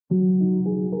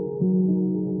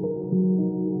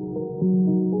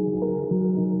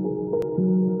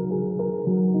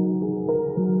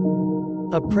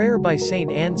A prayer by Saint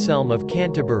Anselm of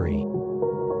Canterbury.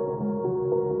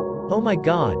 O my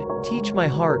God, teach my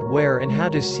heart where and how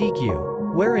to seek you,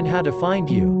 where and how to find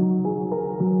you.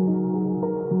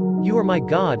 You are my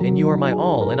God and you are my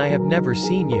all, and I have never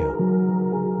seen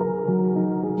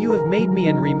you. You have made me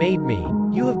and remade me,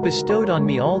 you have bestowed on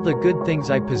me all the good things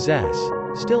I possess,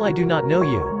 still I do not know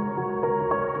you.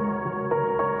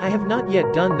 I have not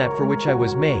yet done that for which I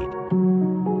was made.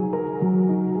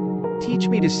 Teach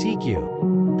me to seek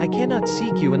you. I cannot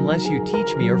seek you unless you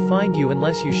teach me, or find you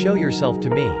unless you show yourself to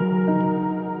me.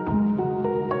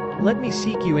 Let me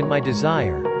seek you in my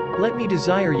desire. Let me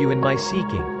desire you in my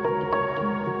seeking.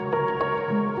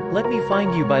 Let me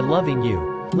find you by loving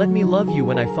you. Let me love you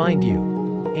when I find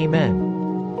you. Amen.